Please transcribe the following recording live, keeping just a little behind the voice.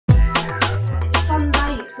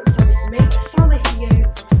me, but it's Sunday for you,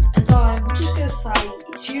 and I'm just going to say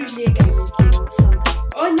it's usually a gaming video on Sunday.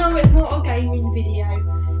 I know it's not a gaming video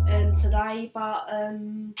today, but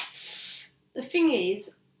the thing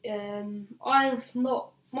is, my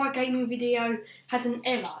gaming video had an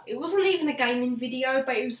error. It wasn't even a gaming video,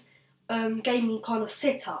 but it was gaming kind of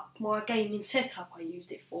setup, my gaming setup I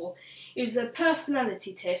used it for. It was a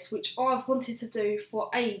personality test which I've wanted to do for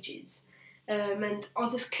ages, and I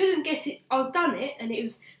just couldn't get it. I've done it and it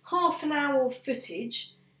was half an hour of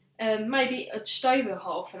footage, maybe just over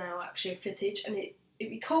half an hour actually of footage, and it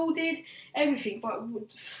recorded everything, but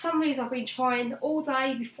for some reason I've been trying all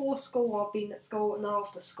day before school, I've been at school and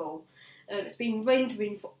after school. It's been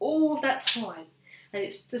rendering for all of that time and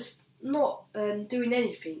it's just not doing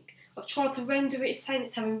anything. I've tried to render it, it's saying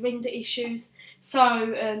it's having render issues.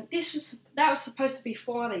 So that was supposed to be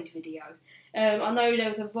Friday's video. I know there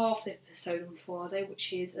was a Raft episode on Friday,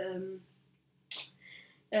 which is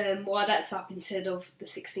why that's up instead of the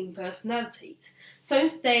 16 personalities. So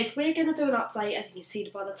instead, we're going to do an update, as you can see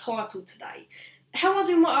by the title today. How I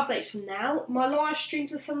do my updates from now, my live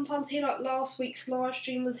streams are sometimes here, like last week's live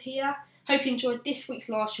stream was here. Hope you enjoyed this week's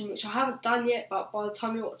live stream, which I haven't done yet, but by the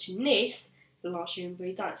time you're watching this, the live stream will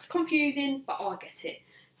be done. It's confusing, but I get it.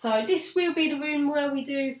 So this will be the room where we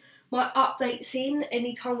do my updates in,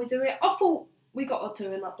 anytime we do it. I thought we got to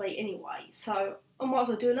do an update anyway, so I might as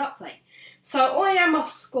well do an update. So I am off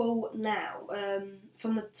school now.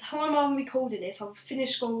 From the time I'm recording this, I've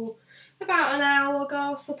finished school about an hour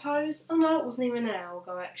ago, I suppose. Oh no, it wasn't even an hour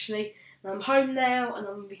ago actually. And I'm home now and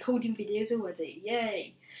I'm recording videos already,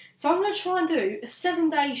 yay. So I'm going to try and do a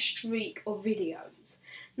 7-day streak of videos.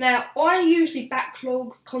 Now, I usually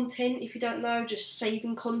backlog content, if you don't know, just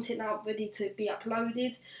saving content out ready to be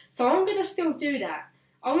uploaded. So I'm going to still do that.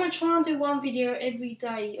 I'm going to try and do one video every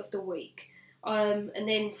day of the week. And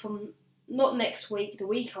then from, not next week, the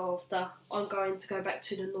week after, I'm going to go back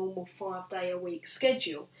to the normal 5-day-a-week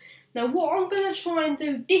schedule. Now, what I'm going to try and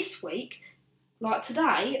do this week, like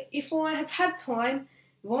today, if I have had time,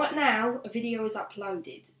 right now, a video is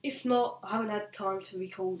uploaded. If not, I haven't had time to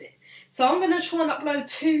record it. So I'm going to try and upload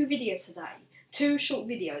 2 videos today. 2 short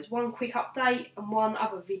videos. One quick update and one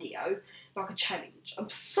other video, like a challenge. I'm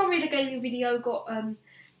sorry the gaming video got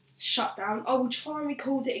shut down. I will try and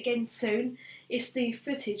record it again soon. It's the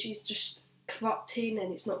footage is just corrupting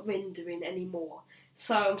and it's not rendering anymore.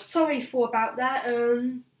 So I'm sorry about that.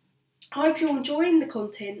 I hope you're enjoying the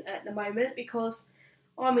content at the moment because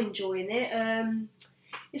I'm enjoying it.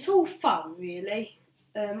 It's all fun, really.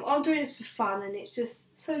 I'm doing this for fun and it's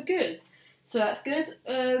just so good. So that's good.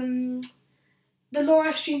 The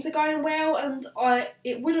live streams are going well and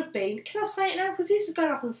it would have been, can I say it now? Because this is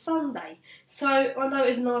going up on Sunday. So I know it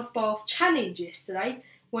was a nice bath challenge yesterday,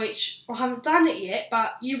 which I haven't done it yet,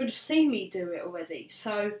 but you would have seen me do it already.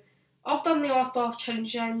 So I've done the ice bath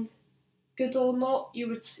challenge and good or not, you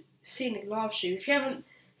would see the live stream. If you haven't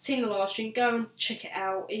seen the live stream, go and check it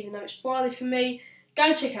out, even though it's Friday for me. Go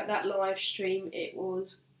and check out that live stream. It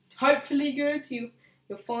was hopefully good. You'll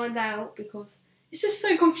find out because it's just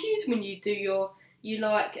so confusing when you do your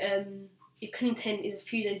content is a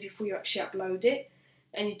few days before you actually upload it,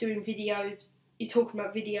 and you're doing videos. You're talking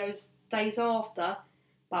about videos days after,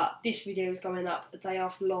 but this video is going up a day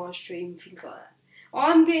after the live stream, things like that.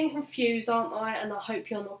 I'm getting confused, aren't I? And I hope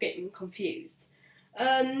you're not getting confused.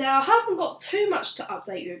 Now I haven't got too much to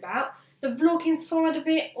update you about. The vlogging side of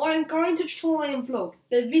it, I'm going to try and vlog.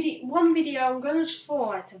 One video I'm going to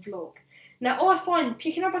try to vlog. Now I find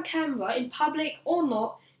picking up a camera in public or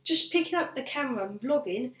not, just picking up the camera and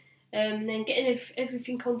vlogging, and then getting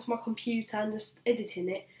everything onto my computer and just editing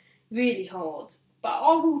it, really hard. But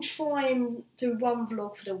I will try and do one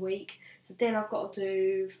vlog for the week. So then I've got to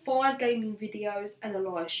do 5 gaming videos and a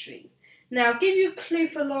live stream. Now I'll give you a clue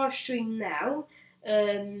for a live stream now.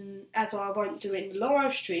 As I won't do it in the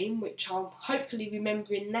live stream, which I'm hopefully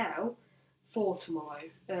remembering now for tomorrow,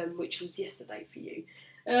 which was yesterday for you.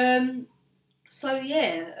 So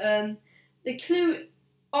yeah, the clue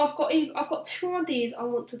I've got 2 ideas I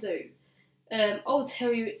want to do. I'll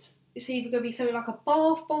tell you it's either going to be something like a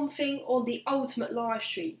bath bomb thing or the ultimate live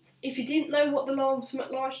streams. If you didn't know what the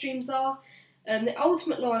ultimate live streams are, the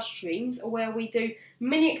ultimate live streams are where we do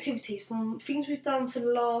many activities from things we've done for the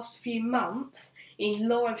last few months in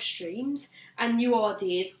live streams and new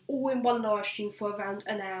ideas all in one live stream for around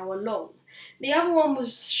an hour long. The other one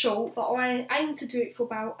was short, but I aim to do it for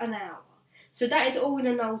about an hour. So that is all in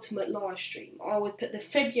an ultimate live stream. I would put the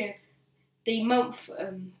the month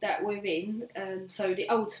that we're in, so the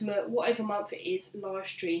ultimate, whatever month it is, live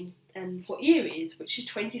stream, and what year it is, which is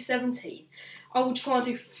 2017, I will try and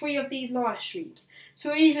do 3 of these live streams. So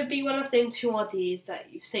it'll either be one of them 2 ideas that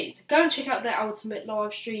you've seen. So go and check out that ultimate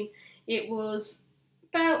live stream. It was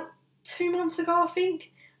about 2 months ago, I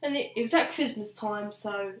think, and it was at Christmas time,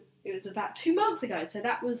 so it was about 2 months ago, so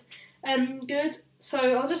that was good.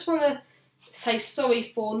 So I just want to say sorry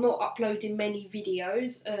for not uploading many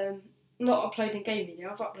videos, not uploading game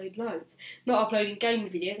videos. I've uploaded loads, not uploading gaming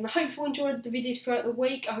videos, and I hope you enjoyed the videos throughout the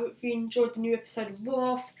week. I hope you enjoyed the new episode of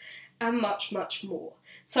Raft, and much, much more.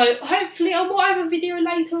 So hopefully I might have a video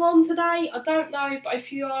later on today, I don't know, but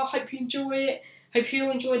if you are, hope you enjoy it. Hope you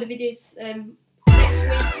all enjoy the videos next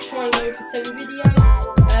week. Try and go for 7 videos.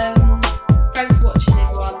 Thanks for watching,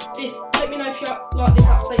 everyone. Let me know if you like this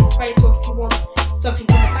update space, or if you want something in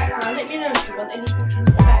the background. Let me know if you want anything in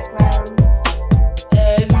the background.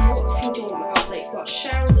 If you want my updates, like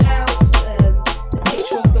shout outs, the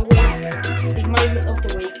picture of the week, the moment of the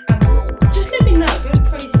week, and just let me know. Go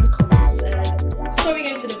crazy in the comments. Sorry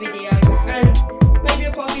again for the video, and maybe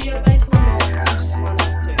I've got a video later on. I'll just find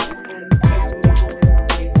out soon. Hope you enjoy my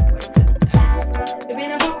videos. There'll be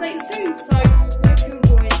another update soon. So.